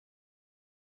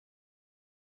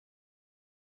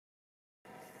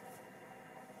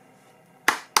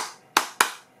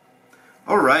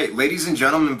Alright, ladies and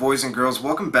gentlemen, boys and girls,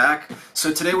 welcome back.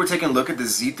 So today we're taking a look at the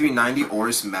Z390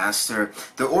 Aorus Master.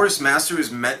 The Aorus Master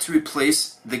is meant to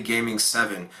replace the Gaming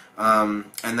 7.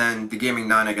 And then the Gaming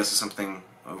 9, I guess, is something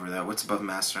over that. What's above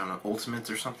Master? I don't know,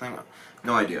 Ultimate or something?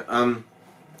 No idea.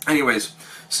 Anyways,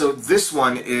 so this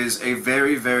one is a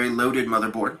very, very loaded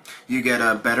motherboard. You get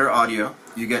a better audio,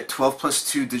 you get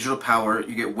 12+2 digital power,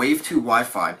 you get Wave 2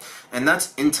 Wi-Fi, and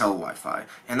that's Intel Wi-Fi.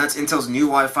 And that's Intel's new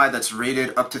Wi-Fi that's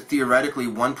rated up to theoretically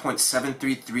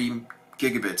 1.733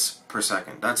 gigabits per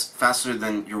second. That's faster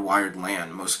than your wired LAN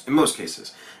in most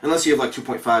cases, unless you have like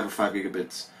 2.5 or 5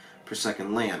 gigabits per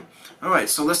second LAN. Alright,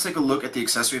 so let's take a look at the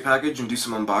accessory package and do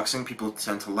some unboxing. People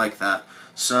tend to like that.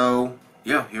 So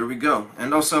yeah, here we go.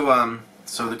 And also,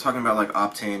 so they're talking about like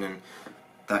Optane and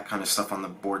that kind of stuff on the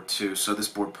board too. So this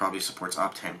board probably supports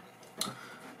Optane.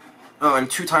 Oh,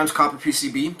 and 2 times copper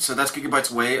PCB. So that's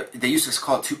gigabytes away. They used to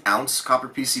call it 2 ounce copper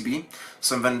PCB.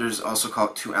 Some vendors also call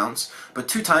it 2 ounce. But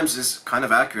 2 times is kind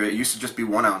of accurate. It used to just be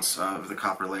 1 ounce of the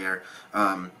copper layer.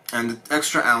 And the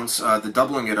extra ounce, the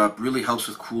doubling it up, really helps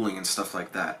with cooling and stuff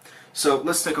like that. So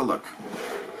let's take a look.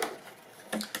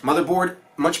 Motherboard,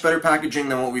 much better packaging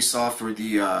than what we saw for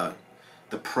the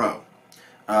Pro.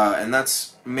 And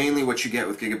that's mainly what you get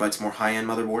with Gigabyte's more high-end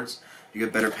motherboards. You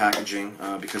get better packaging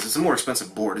because it's a more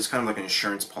expensive board. It's kind of like an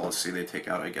insurance policy they take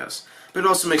out, I guess. But it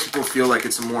also makes people feel like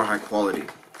it's a more high quality.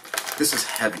 This is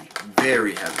heavy,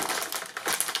 very heavy.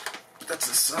 But that's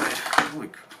the side.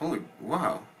 Holy,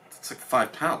 wow. It's like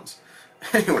 5 pounds.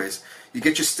 Anyways, you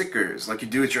get your stickers like you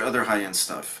do with your other high-end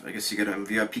stuff. I guess you get a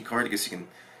VIP card. I guess you can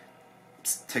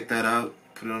take that out,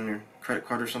 put it on your credit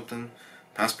card or something.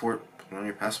 Passport, put it on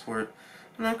your passport.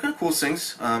 Kind of cool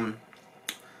things.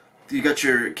 You got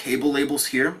your cable labels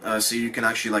here, so you can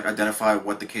actually like identify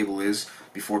what the cable is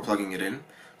before plugging it in.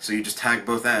 So you just tag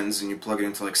both ends and you plug it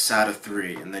into like SATA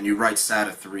 3, and then you write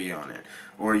SATA 3 on it,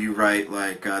 or you write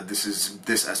like this is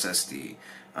this SSD.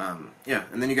 Yeah,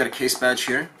 and then you got a case badge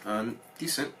here.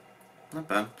 Decent, not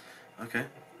bad. Okay,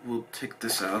 we'll take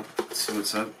this out. Let's see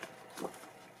what's up.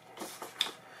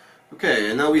 Okay,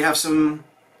 and now we have some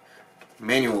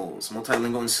manuals,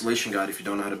 multilingual installation guide if you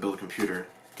don't know how to build a computer.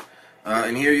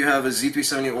 And here you have a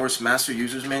Z390 Aorus Master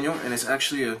User's Manual, and it's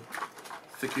actually a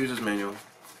thick user's manual.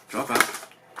 Drop out.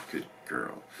 Good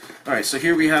girl. Alright, so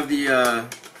here we have the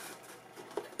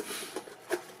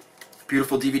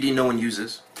beautiful DVD no one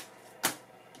uses.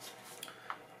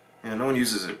 Yeah, no one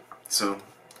uses it, so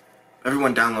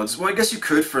everyone downloads. Well, I guess you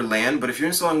could for LAN, but if you're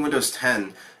installing Windows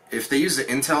 10, if they use the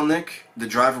Intel NIC, the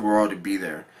driver will already be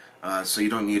there, so you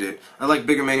don't need it. I like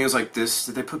bigger manuals like this.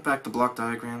 Did they put back the block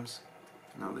diagrams?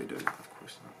 No, they didn't. Of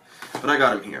course not. But I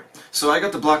got them here. So I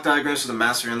got the block diagrams for the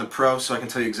Master and the Pro, so I can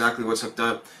tell you exactly what's hooked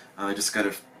up. I just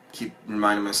gotta keep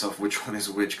reminding myself which one is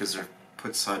which because they're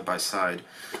put side by side.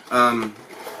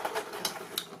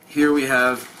 Here we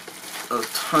have a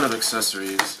ton of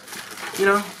accessories. You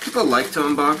know, people like to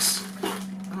unbox.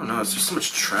 I don't know, it's just so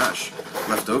much trash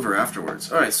left over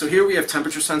afterwards. Alright, so here we have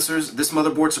temperature sensors. This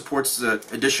motherboard supports the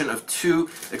addition of 2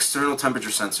 external temperature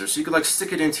sensors. So you could like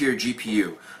stick it into your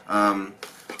GPU,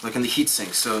 like in the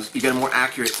heatsink, so you get a more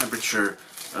accurate temperature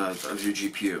of your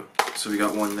GPU. So we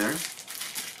got one there.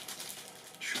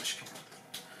 Trash can.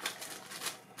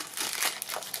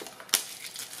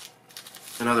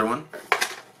 Another one.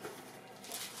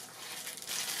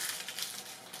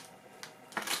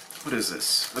 What is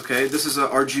this? Okay, this is a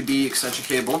RGB extension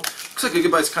cable. Looks like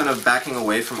Gigabyte's kind of backing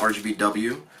away from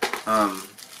RGBW.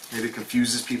 Maybe it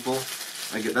confuses people.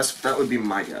 That would be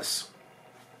my guess.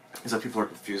 Is that people are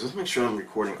confused. Let's make sure I'm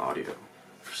recording audio.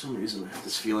 For some reason, I have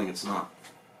this feeling it's not.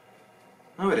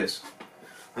 Oh, it is.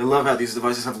 I love how these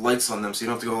devices have lights on them, so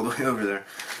you don't have to go all the way over there.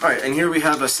 Alright, and here we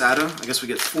have a SATA. I guess we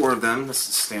get 4 of them. That's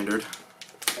the standard.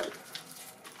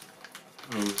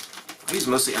 I use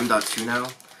mostly M.2 now,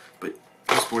 but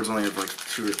most boards only have like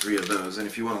 2 or 3 of those. And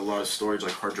if you want a lot of storage,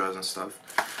 like hard drives and stuff,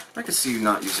 I could see you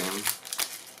not using them.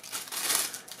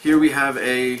 Here we have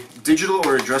a digital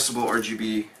or addressable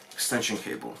RGB extension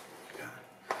cable.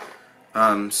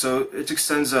 So it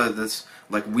extends this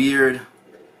like weird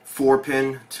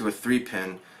 4-pin to a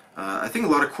 3-pin. I think a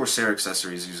lot of Corsair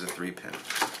accessories use a 3-pin.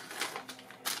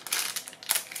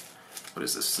 What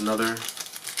is this? Another?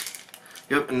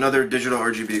 Yep, another digital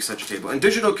RGB extension cable. And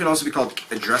digital can also be called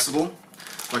addressable,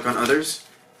 like on others.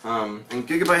 And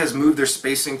Gigabyte has moved their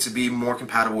spacing to be more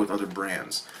compatible with other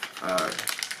brands.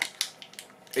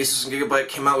 Asus and Gigabyte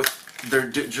came out with their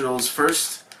digitals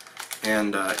first.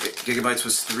 And Gigabyte's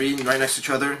was 3 right next to each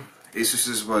other.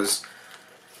 Asus's was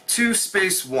 2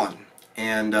 space 1.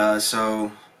 And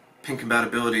so pin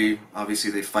compatibility, obviously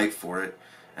they fight for it.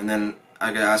 And then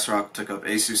I guess ASRock took up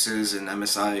Asus's, and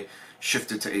MSI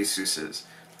shifted to Asus's.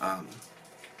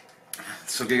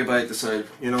 So Gigabyte decided,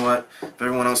 you know what, if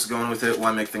everyone else is going with it,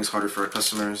 why make things harder for our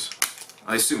customers?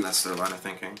 I assume that's their line of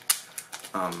thinking.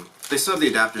 They still have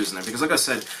the adapters in there, because like I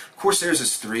said, Corsair's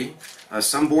is 3.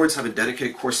 Some boards have a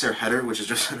dedicated Corsair header, which is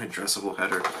just an addressable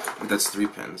header, but that's 3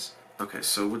 pins. Okay,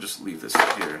 so we'll just leave this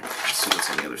here. Let's see what's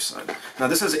on the other side. Now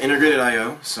this has integrated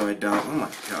I/O, so I don't... Oh my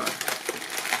god.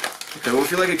 Okay, well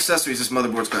if you like accessories, this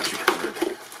motherboard's got you covered.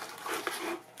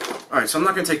 Alright, so I'm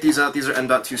not going to take these out. These are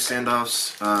M.2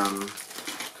 standoffs.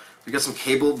 We got some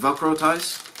cable Velcro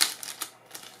ties.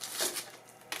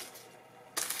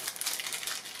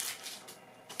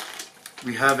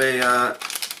 We have a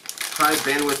high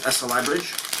bandwidth SLI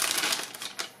bridge.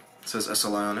 It says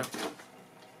SLI on it.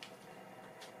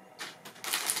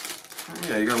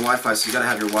 Yeah, you got Wi-Fi, so you gotta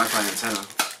have your Wi-Fi antenna.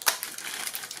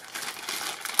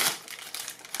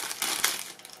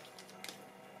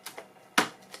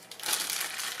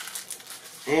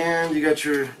 And you got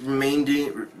your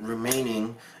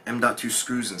remaining M.2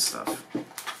 screws and stuff.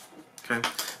 Okay,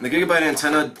 and the Gigabyte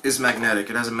antenna is magnetic.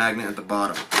 It has a magnet at the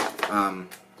bottom,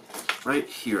 right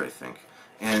here, I think.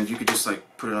 And you could just like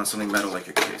put it on something metal like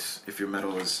your case, if your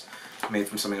metal is made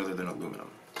from something other than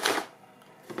aluminum.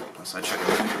 So I checked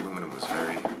it, aluminum was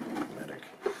very magnetic.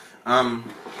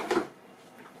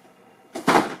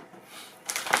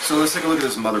 So let's take a look at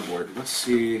this motherboard. Let's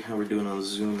see how we're doing on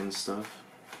zoom and stuff.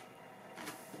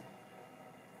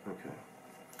 Okay.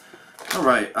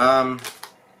 Alright,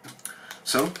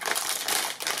 so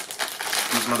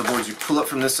these motherboards you pull up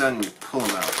from this end and you pull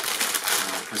them out.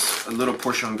 Because a little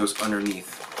portion of them goes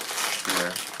underneath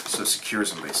there, so it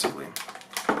secures them basically.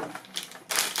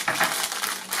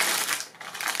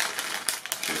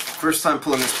 First time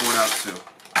pulling this board out too.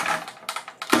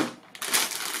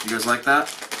 You guys like that?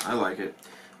 I like it.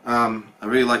 I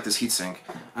really like this heatsink.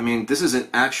 I mean, this is an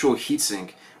actual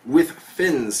heatsink with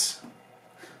fins.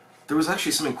 There was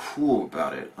actually something cool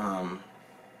about it.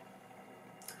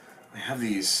 They have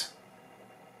these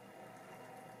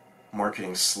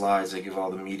marketing slides they give all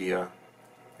the media.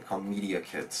 They call media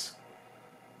kits.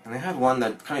 And they had one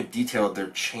that kind of detailed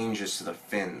their changes to the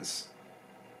fins.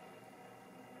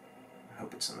 I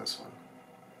hope it's in this one.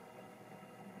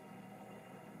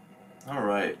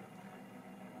 Alright.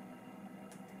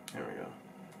 There we go.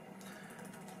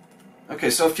 Okay,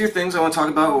 so a few things I want to talk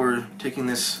about. We're taking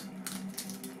this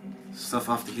stuff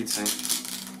off the heatsink.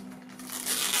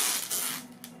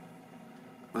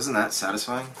 Wasn't that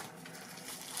satisfying?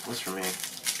 It was for me.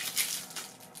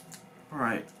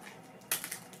 Alright.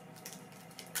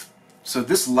 So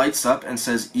this lights up and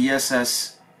says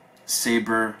ESS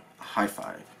Sabre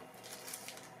Hi-Fi.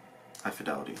 High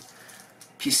fidelity.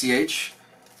 PCH,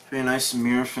 very nice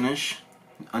mirror finish.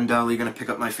 Undoubtedly going to pick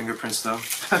up my fingerprints though.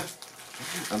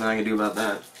 Nothing I can do about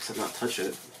that, except not touch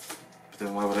it. But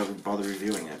then why would I bother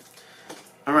reviewing it?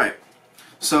 Alright,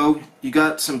 so you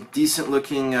got some decent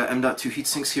looking M.2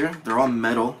 heatsinks here. They're all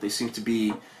metal. They seem to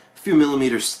be a few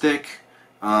millimeters thick,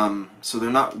 so they're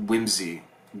not wimpy.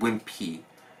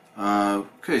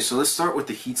 Okay, so let's start with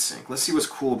the heatsink. Let's see what's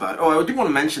cool about it. Oh, I do want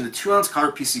to mention the 2-ounce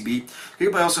copper PCB.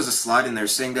 Gigabyte also has a slide in there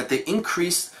saying that they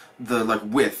increased the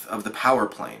width of the power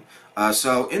plane.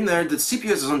 So in there, the CPU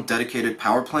has its own dedicated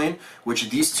power plane, which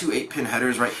these two 8-pin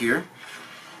headers right here.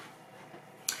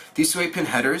 These two 8-pin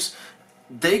headers,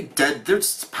 their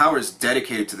power is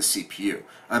dedicated to the CPU.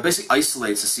 Basically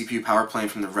isolates the CPU power plane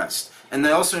from the rest. And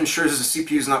that also ensures that the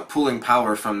CPU is not pulling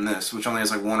power from this, which only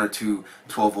has like 1 or 2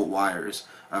 12-volt wires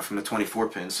from the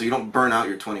 24-pin. So you don't burn out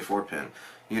your 24-pin.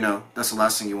 You know, that's the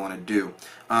last thing you want to do.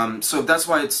 So that's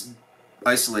why it's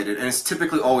isolated, and it's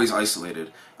typically always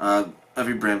isolated.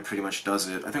 Every brand pretty much does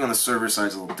it. I think on the server side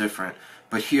it's a little different.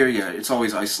 But here, yeah, it's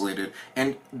always isolated.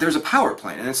 And there's a power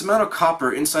plane, and it's the amount of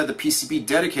copper inside the PCB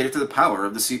dedicated to the power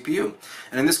of the CPU.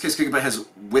 And in this case, Gigabyte has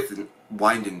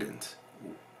widened it,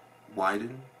 right?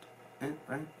 I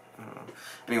don't know.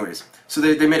 Anyways, so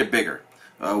they made it bigger,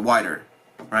 wider,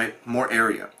 right? More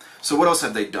area. So what else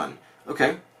have they done?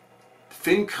 Okay,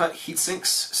 thin cut heat sinks.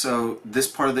 So this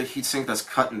part of the heatsink that's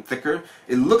cut and thicker,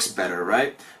 it looks better,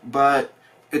 right? But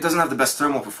it doesn't have the best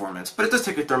thermal performance, but it does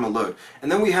take a thermal load. And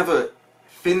then we have a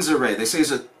fins array. They say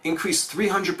it's an increased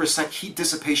 300% heat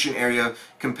dissipation area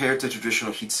compared to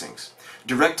traditional heat sinks.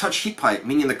 Direct touch heat pipe,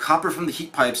 meaning the copper from the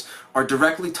heat pipes are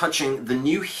directly touching the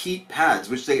new heat pads,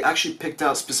 which they actually picked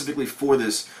out specifically for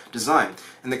this design.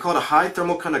 And they call it a high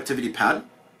thermal conductivity pad.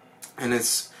 And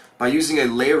it's by using a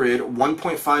layered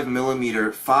 1.5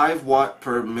 millimeter, 5 watt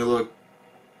per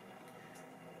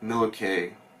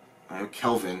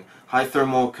Kelvin high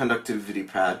thermal conductivity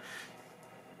pad.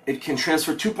 It can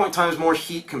transfer 2 times more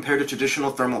heat compared to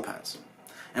traditional thermal pads.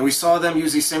 And we saw them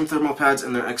use these same thermal pads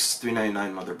in their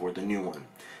X399 motherboard, the new one.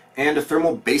 And a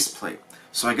thermal base plate.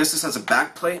 So I guess this has a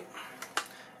back plate.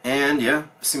 And yeah,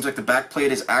 it seems like the back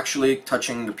plate is actually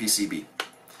touching the PCB.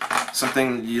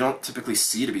 Something you don't typically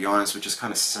see, to be honest, which is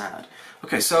kind of sad.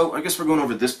 Okay, so I guess we're going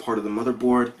over this part of the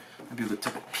motherboard. Maybe we'll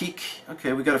take a peek.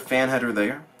 Okay, we got a fan header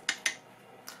there.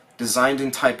 Designed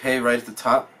in Taipei right at the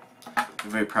top. I'm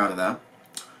very proud of that.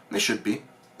 They should be.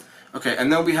 Okay,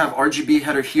 and then we have RGB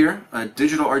header here, a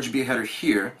digital RGB header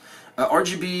here.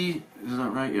 RGB, is that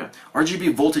right? Yeah.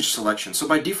 RGB voltage selection. So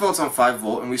by default it's on 5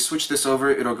 volt, and we switch this over,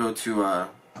 it'll go to,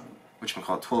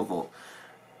 whatchamacallit, 12 volt.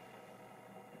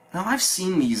 Now I've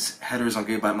seen these headers on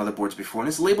Gigabyte motherboards before, and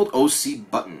it's labeled OC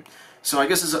button. So I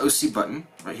guess it's an OC button,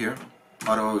 right here,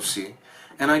 auto OC.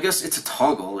 And I guess it's a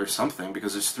toggle or something,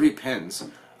 because there's 3 pins.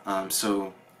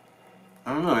 So,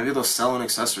 I don't know, maybe they'll sell an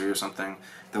accessory or something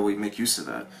that will make use of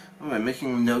that. Oh, I'm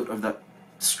making a note of that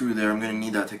screw there. I'm going to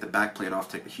need that to take the back plate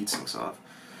off, take the heat sinks off.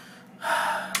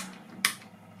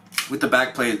 With the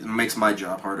back plate, it makes my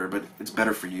job harder, but it's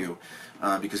better for you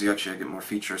because you actually get more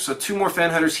features. So 2 more fan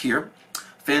headers here.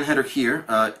 Fan header here.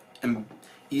 And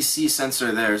EC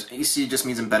sensor there. EC just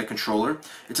means embedded controller.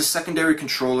 It's a secondary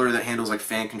controller that handles like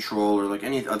fan control or like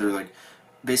any other like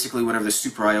basically whatever the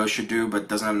Super I/O should do, but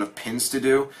doesn't have enough pins to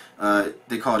do.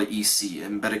 They call it an EC,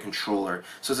 embedded controller.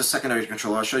 So it's a secondary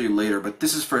controller. I'll show you later, but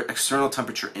this is for external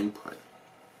temperature input.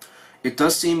 It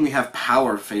does seem we have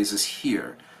power phases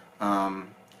here,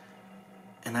 and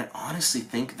I honestly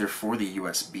think they're for the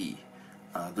USB.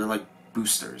 They're like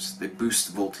boosters. They boost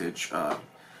voltage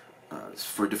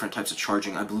for different types of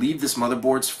charging. I believe this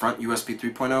motherboard's front USB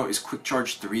 3.0 is Quick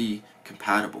Charge 3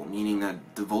 compatible, meaning that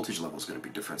the voltage level is going to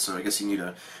be different. So I guess you need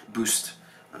a boost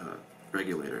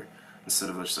regulator instead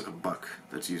of just like a buck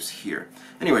that's used here.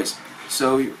 Anyways,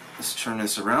 so let's turn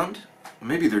this around.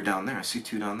 Maybe they're down there. I see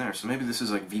 2 down there. So maybe this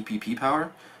is like VPP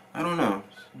power. I don't know.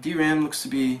 DRAM looks to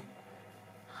be...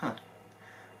 Huh.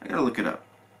 I gotta look it up.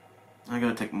 I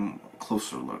gotta take a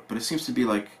closer look. But it seems to be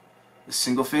like a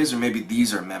single phase, or maybe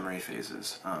these are memory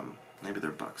phases. Maybe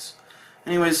they're bucks.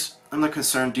 Anyways, I'm not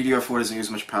concerned. DDR4 doesn't use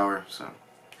much power, so...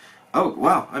 Oh,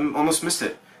 wow, I almost missed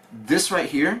it. This right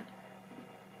here,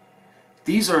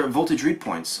 these are voltage read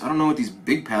points. I don't know what these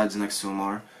big pads next to them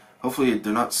are. Hopefully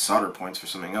they're not solder points for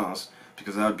something else,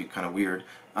 because that would be kind of weird.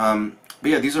 But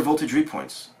yeah, these are voltage read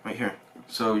points, right here.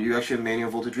 So you actually have manual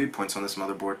voltage read points on this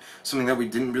motherboard. Something that we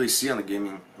didn't really see on the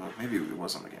gaming... Well, maybe it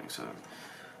was on the gaming, so...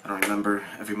 I don't remember.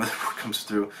 Every motherboard comes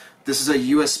through. This is a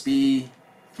USB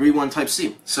 3.1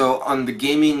 Type-C. So on the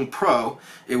Gaming Pro,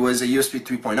 it was a USB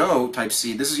 3.0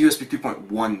 Type-C. This is USB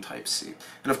 3.1 Type-C.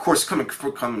 And of course, going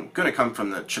to come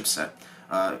from the chipset.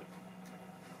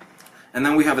 And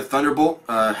then we have a Thunderbolt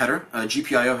header, a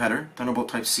GPIO header, Thunderbolt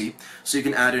Type-C. So you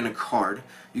can add in a card.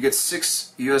 You get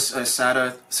 6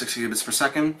 SATA, 6 gigabits per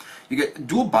second. You get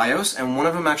dual BIOS, and one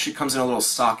of them actually comes in a little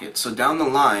socket. So down the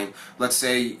line, let's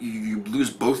say you lose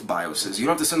both BIOSes. You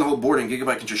don't have to send the whole board in.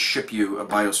 Gigabyte can just ship you a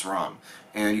BIOS ROM,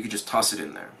 and you can just toss it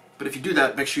in there. But if you do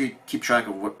that, make sure you keep track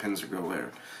of what pins go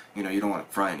where. You know, you don't want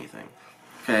to fry anything.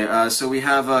 Okay, so we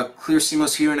have clear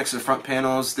CMOS here next to the front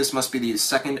panels. This must be the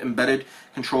second embedded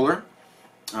controller.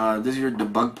 This is your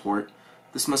debug port.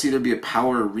 This must either be a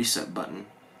power or reset button.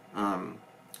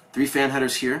 3 fan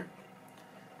headers here.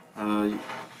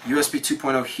 USB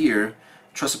 2.0 here.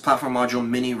 Trusted Platform Module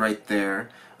Mini right there.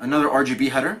 Another RGB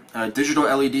header. Digital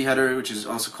LED header, which is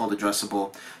also called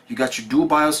addressable. You got your dual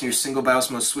BIOS and your single BIOS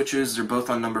mode switches. They're both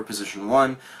on number position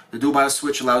 1. The dual BIOS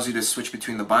switch allows you to switch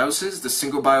between the BIOSes. The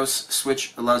single BIOS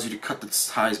switch allows you to cut the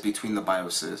ties between the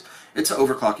BIOSes. It's an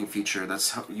overclocking feature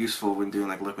that's useful when doing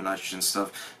like liquid nitrogen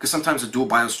stuff. Because sometimes a dual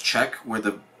BIOS check, where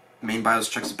the main BIOS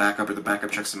checks the backup or the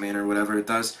backup checks the main or whatever it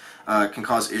does, can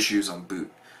cause issues on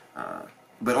boot.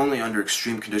 But only under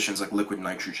extreme conditions like liquid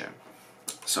nitrogen.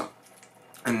 So,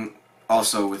 and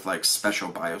also with like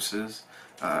special BIOSes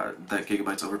that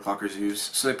Gigabyte's overclockers use.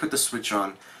 So they put the switch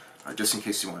on just in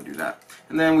case you want to do that.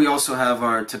 And then we also have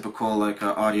our typical like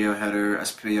audio header,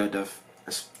 SPI-def.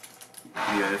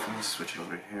 Let me switch it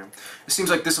over here. It seems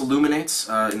like this illuminates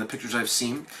in the pictures I've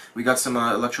seen. We got some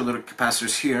electrolytic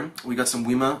capacitors here. We got some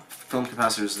WEMA film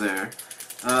capacitors there.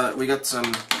 We got some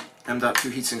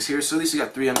M.2 heatsinks here. So at least you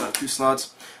got 3 M.2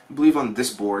 slots. I believe on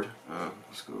this board,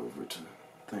 let's go over to the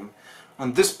thing.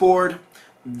 On this board,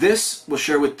 this will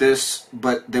share with this,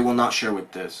 but they will not share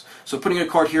with this. So putting a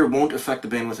card here won't affect the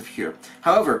bandwidth of here.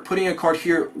 However, putting a card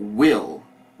here will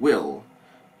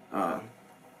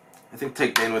I think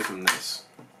take bandwidth from this.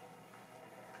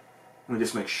 Let me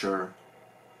just make sure.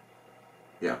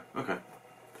 Yeah, okay.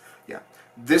 Yeah.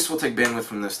 This will take bandwidth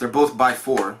from this. They're both by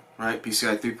 4, right?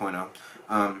 PCI 3.0.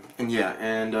 And yeah,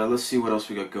 and let's see what else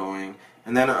we got going.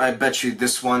 And then I bet you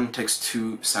this one takes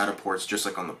 2 SATA ports, just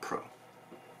like on the Pro.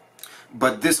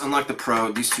 But this, unlike the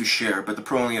Pro, these two share, but the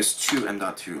Pro only has 2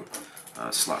 M.2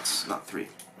 slots, not 3.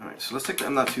 Alright, so let's take the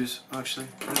M.2s. Oh, actually,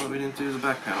 you know what we didn't do is the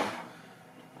back panel.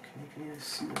 Can you guys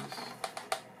see this?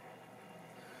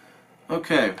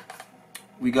 Okay,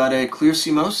 we got a clear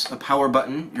CMOS, a power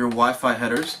button, your Wi-Fi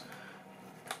headers,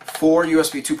 4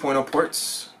 USB 2.0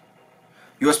 ports,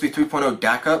 USB 3.0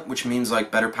 DAC up, which means like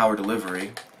better power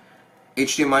delivery,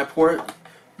 HDMI port,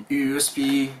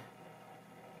 USB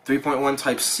 3.1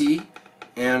 Type-C,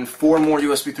 and 4 more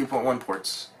USB 3.1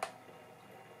 ports.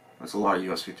 That's a lot of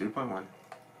USB 3.1.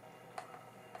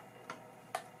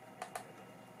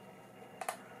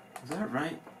 Is that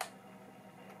right?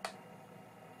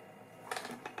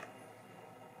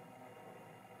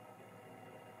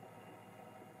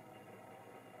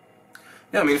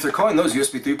 Yeah, I mean, if they're calling those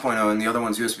USB 3.0 and the other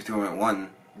one's USB 3.1,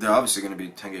 they're obviously going to be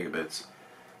 10 gigabits.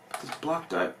 This block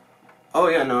diagram. Oh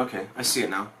yeah, no, okay, I see it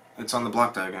now. It's on the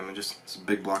block diagram. It's a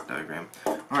big block diagram.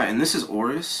 Alright, and this is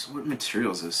Aorus. What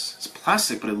material is this? It's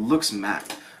plastic, but it looks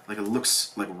matte. Like it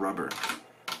looks like rubber.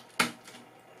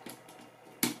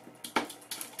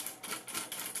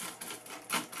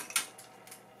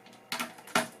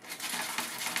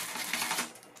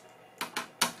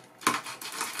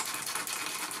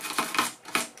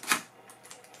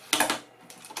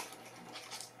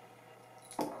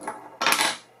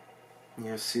 You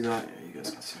guys see that? Yeah, you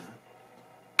guys can see that.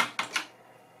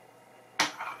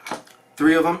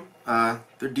 3 of them.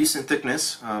 They're decent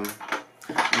thickness.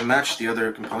 They match the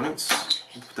other components.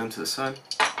 Just put them to the side.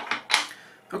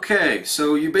 Okay,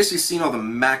 so you've basically seen all the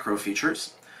macro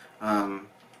features. And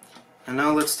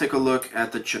now let's take a look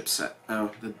at the chipset,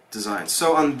 the design.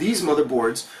 So on these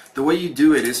motherboards, the way you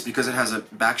do it is because it has a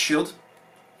back shield.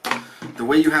 The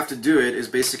way you have to do it is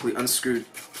basically unscrew a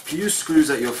few screws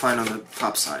that you'll find on the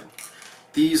top side.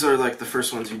 These are like the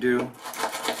first ones you do.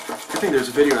 I think there's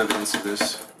video evidence of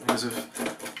this, because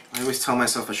I always tell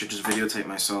myself I should just videotape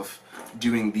myself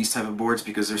doing these type of boards,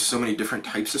 because there's so many different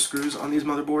types of screws on these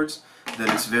motherboards that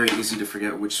it's very easy to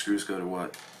forget which screws go to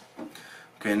what.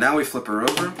 Okay, now we flip her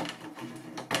over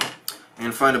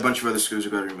and find a bunch of other screws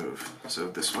we've got to remove. So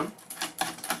this one.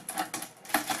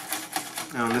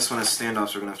 Now and this one has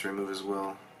standoffs we're going to have to remove as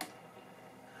well.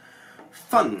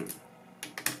 Fun!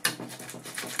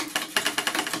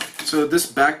 So this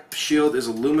back shield is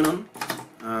aluminum.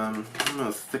 I don't know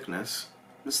the thickness.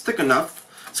 It's thick enough.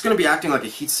 It's going to be acting like a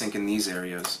heatsink in these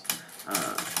areas.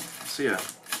 So yeah.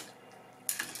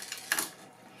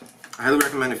 I highly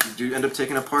recommend, if you do end up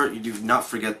taking it apart, you do not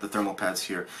forget the thermal pads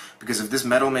here. Because if this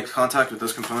metal makes contact with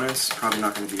those components, it's probably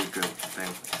not going to be a good thing.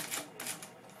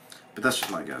 But that's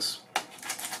just my guess.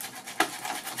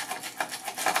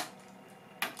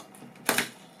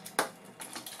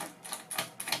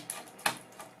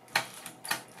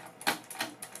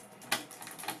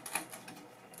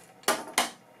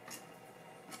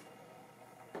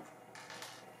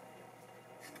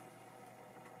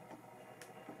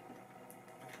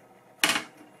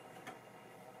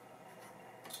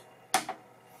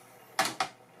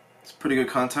 Pretty good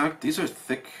contact. These are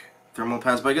thick thermal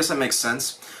pads, but I guess that makes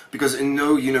sense, because in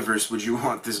no universe would you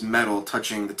want this metal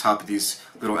touching the top of these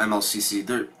little MLCC.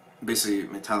 They're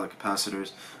basically metallic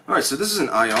capacitors. Alright, so this is an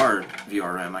IR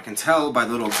VRM. I can tell by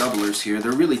the little doublers here,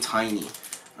 they're really tiny.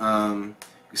 You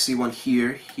see one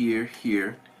here, here,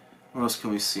 here. Where else can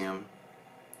we see them?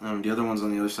 The other ones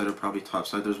on the other side are probably top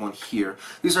side. There's one here.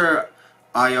 These are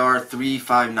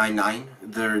IR3599.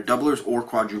 They're doublers or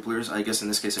quadruplers. I guess in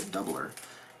this case a doubler,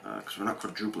 because we're not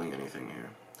quadrupling anything here.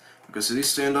 Okay, so these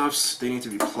standoffs, they need to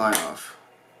be plied off.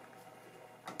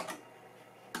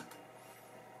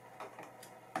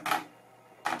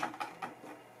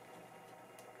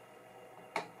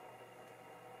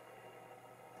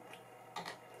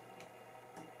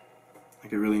 I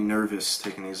get really nervous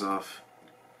taking these off.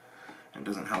 It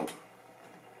doesn't help.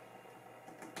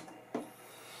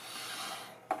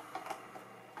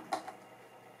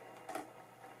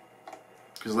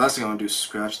 Because the last thing I want to do is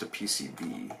scratch the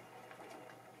PCB.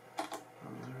 Oh,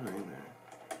 they're really in there.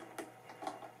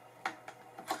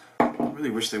 I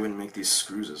really wish they wouldn't make these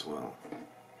screws as well.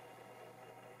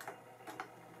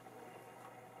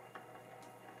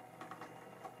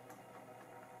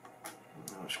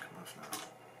 No, it should come off now.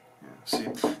 Yeah,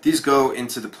 see, these go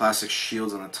into the plastic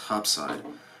shields on the top side,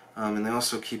 and they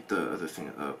also keep the other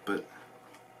thing up. But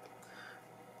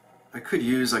I could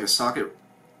use like a socket,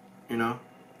 you know,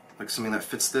 like something that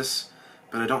fits this,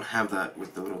 but I don't have that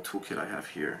with the little toolkit I have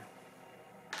here.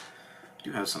 I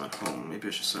do have some at home. Maybe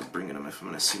I should start bringing them if I'm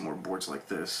going to see more boards like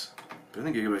this. But I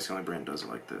think Gigabyte's the only brand that does it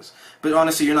like this. But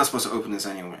honestly, you're not supposed to open this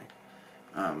anyway.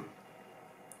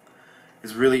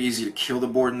 It's really easy to kill the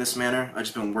board in this manner. I've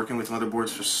just been working with motherboards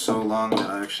for so long that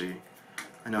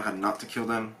I know how not to kill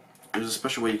them. There's a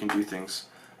special way you can do things.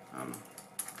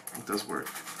 It does work.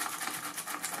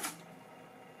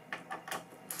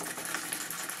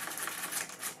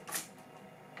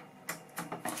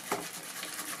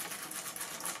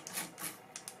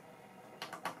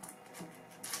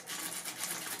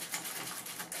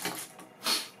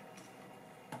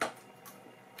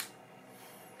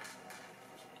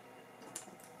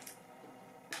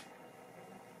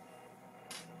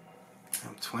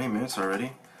 I'm 20 minutes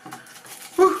already.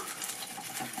 Woo!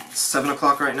 It's 7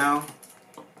 o'clock right now.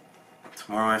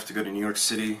 Tomorrow I have to go to New York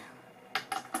City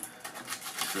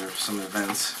for some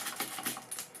events.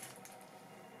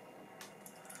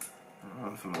 I don't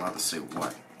know if I'm allowed to say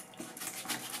what.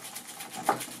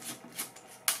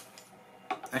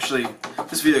 Actually,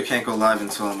 this video can't go live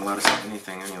until I'm allowed to say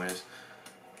anything anyways.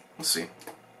 We'll see.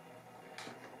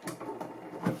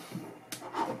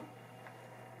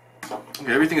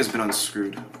 Okay, everything has been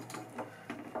unscrewed.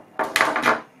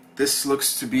 This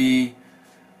looks to be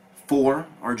 4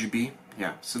 RGB.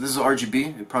 Yeah, so this is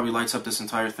RGB. It probably lights up this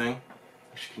entire thing.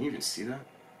 Actually, can you even see that? No,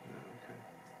 okay.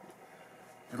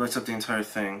 It lights up the entire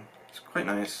thing. It's quite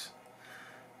nice.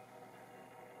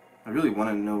 I really want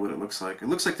to know what it looks like. It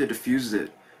looks like they diffused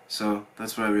it, so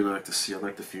that's what I really like to see. I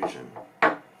like the fusion.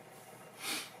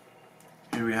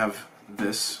 Here we have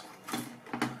this.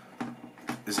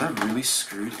 Is that really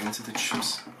screwed into the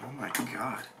chips? Oh my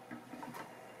god.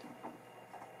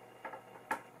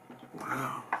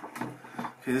 Wow.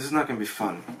 Okay, this is not going to be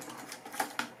fun.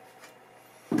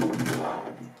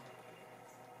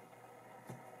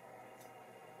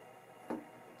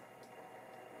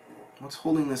 What's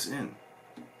holding this in?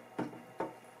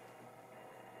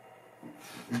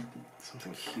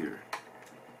 Something here.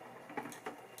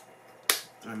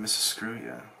 Did I miss a screw?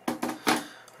 Yeah. I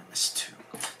missed 2.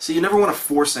 See, you never want to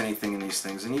force anything in these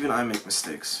things, and even I make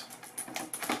mistakes.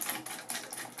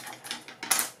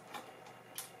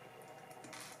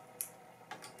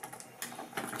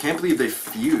 I can't believe they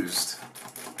fused.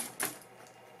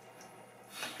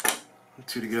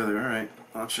 2 together, alright,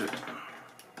 watch it.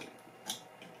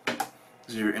 This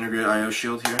is your integrated I/O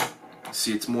shield here.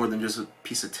 See, it's more than just a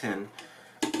piece of tin.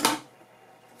 Okay,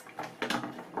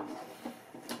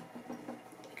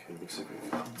 looks like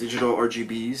digital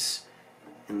RGBs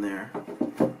in there.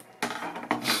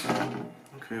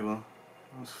 Okay, well,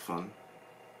 that was fun.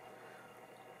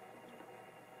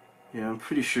 Yeah, I'm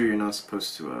pretty sure you're not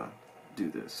supposed to do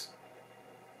this.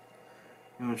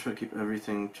 You want to try to keep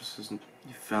everything just as you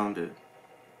found it.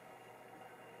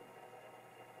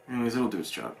 Anyways, it'll do its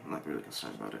job. I'm not really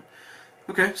concerned about it.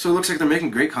 Okay, so it looks like they're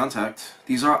making great contact.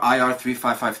 These are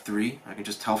IR3553. I can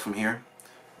just tell from here.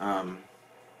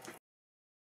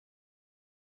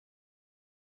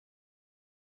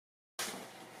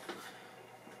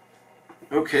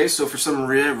 Okay, so for some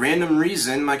random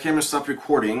reason, my camera stopped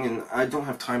recording, and I don't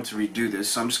have time to redo this,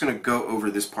 so I'm just going to go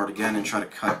over this part again and try to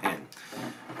cut in.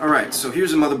 Alright, so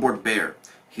here's a motherboard bare.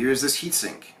 Here's this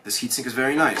heatsink. This heatsink is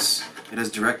very nice. It has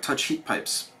direct touch heat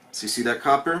pipes. So you see that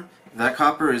copper? That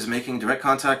copper is making direct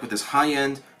contact with this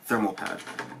high-end thermal pad.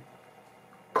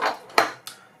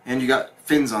 And you got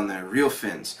fins on there, real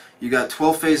fins. You got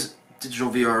 12-phase digital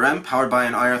VRM powered by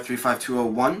an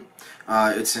IR35201.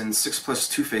 It's in 6 plus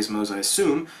 2-phase modes, I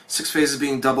assume. 6 phases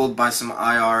being doubled by some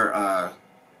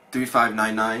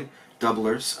IR3599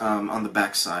 doublers on the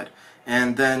back side.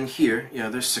 And then here, yeah,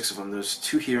 there's 6 of them. There's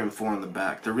 2 here and 4 on the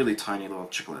back. They're really tiny little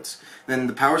chiclets. Then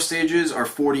the power stages are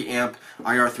 40 amp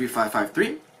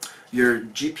IR3553. Your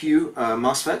GPU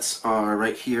MOSFETs are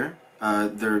right here.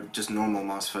 They're just normal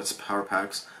MOSFETs, power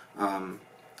packs, and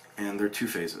they're 2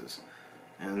 phases.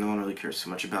 And no one really cares too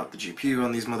much about the GPU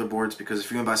on these motherboards, because if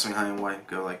you're going to buy something high and white,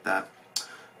 go like that.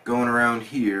 Going around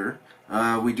here,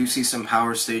 we do see some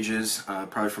power stages,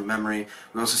 probably for memory.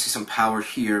 We also see some power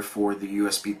here for the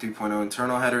USB 3.0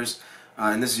 internal headers,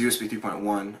 and this is USB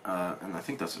 3.1, and I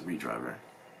think that's a redriver.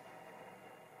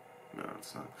 No,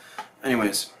 it's not.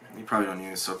 Anyways, you probably don't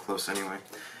need it so close anyway.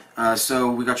 So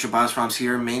we got your BIOS ROMs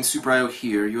here, main Super I/O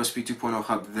here, USB 2.0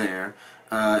 hub there,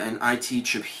 an IT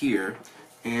chip here,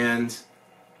 and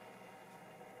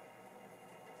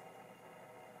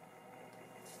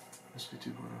USB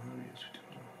 2.0 hub,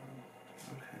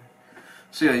 okay.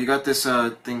 So yeah, you got this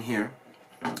thing here,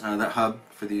 that hub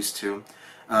for these two.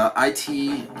 This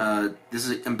is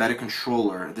an embedded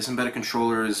controller. This embedded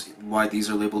controller is why these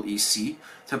are labeled EC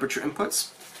temperature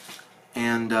inputs.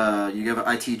 And you have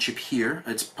an IT chip here.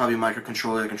 It's probably a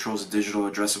microcontroller that controls the digital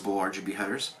addressable RGB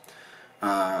headers.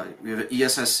 We have an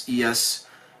ESS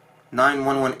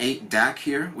 9118 DAC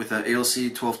here with an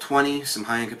ALC 1220, some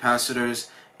high-end capacitors,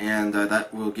 and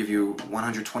that will give you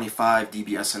 125 dB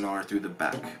SNR through the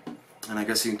back. And I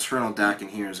guess the internal DAC in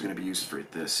here is going to be used for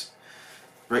this.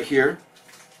 Right here,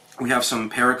 we have some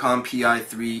Paracom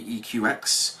PI3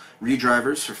 EQX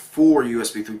redrivers for 4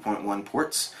 USB 3.1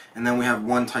 ports, and then we have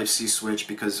one Type-C switch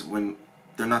because when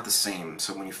they're not the same,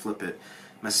 so when you flip it, it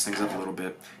messes things up a little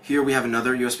bit. Here we have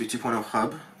another USB 2.0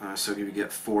 hub, so you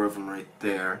get 4 of them right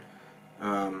there.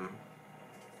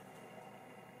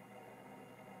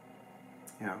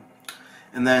 Yeah,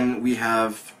 and then we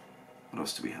have, what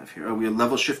else do we have here? Oh, we have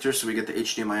level shifter, so we get the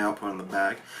HDMI output on the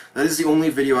back. That is the only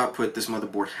video output this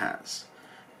motherboard has.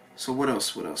 So what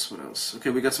else? Okay,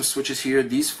 we got some switches here.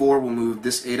 These 4 will move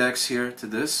this 8X here to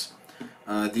this.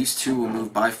 These 2 will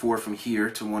move by 4 from here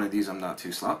to one of these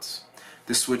M.2 slots.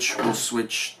 This switch will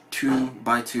switch 2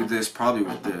 by 2 this, probably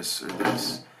with this or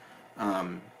this.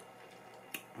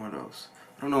 What else?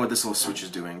 I don't know what this little switch is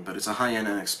doing, but it's a high-end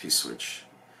NXP switch.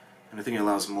 And I think it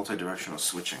allows multi-directional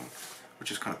switching,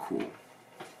 which is kind of cool.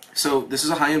 So this is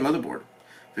a high-end motherboard.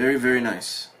 Very, very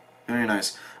nice. Very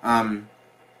nice.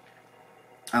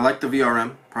 I like the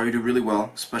VRM. Probably do really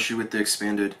well, especially with the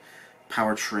expanded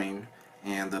powertrain.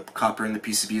 And the copper in the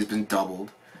PCB has been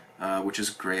doubled, which is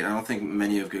great. I don't think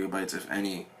many of Gigabyte's, if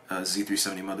any,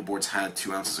 Z370 motherboards had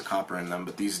 2 ounces of copper in them,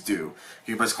 but these do.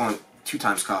 Gigabyte's calling it 2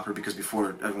 times copper because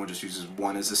before everyone just uses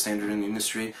 1 as the standard in the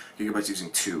industry. Gigabyte's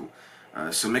using 2.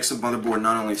 So it makes the motherboard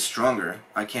not only stronger,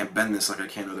 I can't bend this like I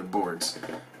can other boards,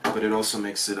 but it also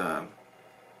makes it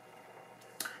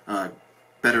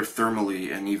better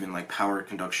thermally and even like power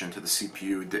conduction to the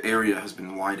CPU. The area has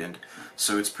been widened,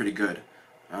 so it's pretty good.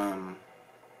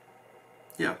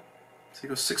 Yeah, so it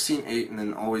goes 16, 8, and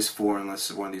then always 4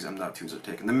 unless one of these M.2s are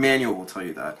taken. The manual will tell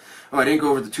you that. Oh, I didn't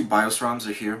go over the 2 BIOS ROMs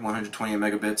are here, 128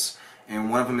 megabits, and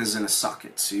one of them is in a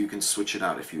socket, so you can switch it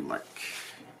out if you like.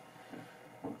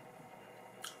 You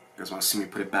guys want to see me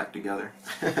put it back together?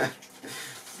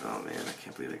 Oh man, I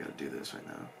can't believe I gotta do this right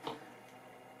now.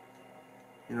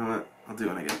 You know what? I'll do it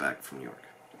when I get back from New York.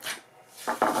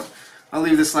 I'll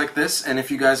leave this like this, and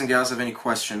if you guys and gals have any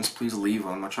questions, please leave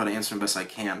them. I'll try to answer them best I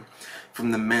can.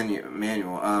 From the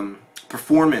manual,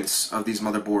 performance of these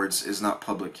motherboards is not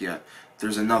public yet.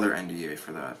 There's another NDA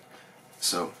for that.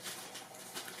 So,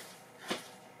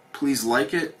 please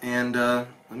like it, and let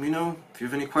me know if you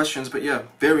have any questions. But yeah,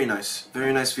 very nice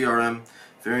VRM,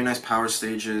 very nice power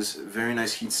stages, very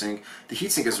nice heatsink. The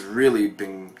heatsink has really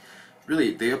been,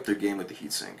 they upped their game with the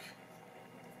heatsink.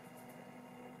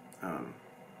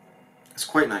 It's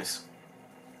quite nice.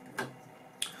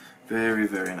 Very,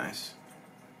 very nice.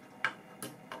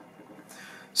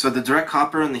 So the direct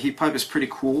copper on the heat pipe is pretty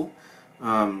cool.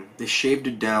 They shaved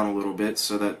it down a little bit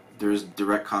so that there's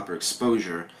direct copper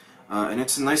exposure. And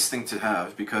it's a nice thing to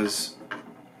have because,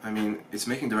 I mean, it's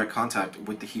making direct contact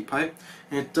with the heat pipe,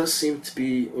 and it does seem to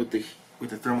be, with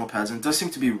the thermal pads, and it does seem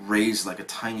to be raised like a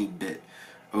tiny bit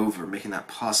over, making that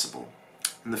possible.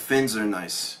 And the fins are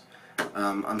nice.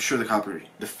 I'm sure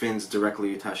the fins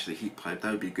directly attached to the heat pipe.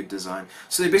 That would be a good design.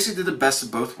 So they basically did the best of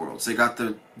both worlds. They got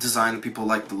the design that people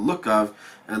like the look of,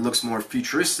 and it looks more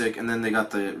futuristic, and then they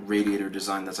got the radiator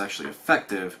design that's actually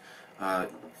effective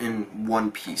in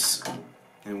one piece,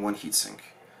 in one heatsink,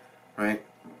 right?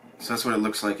 So that's what it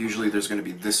looks like. Usually there's going to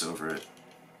be this over it,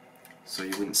 so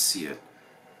you wouldn't see it.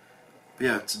 But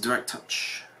yeah, it's a direct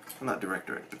touch. Well, not direct,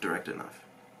 but direct enough.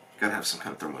 You gotta have some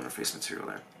kind of thermal interface material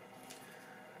there.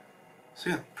 So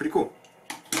yeah, pretty cool.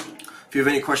 If you have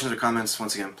any questions or comments,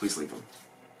 once again, please leave them.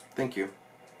 Thank you.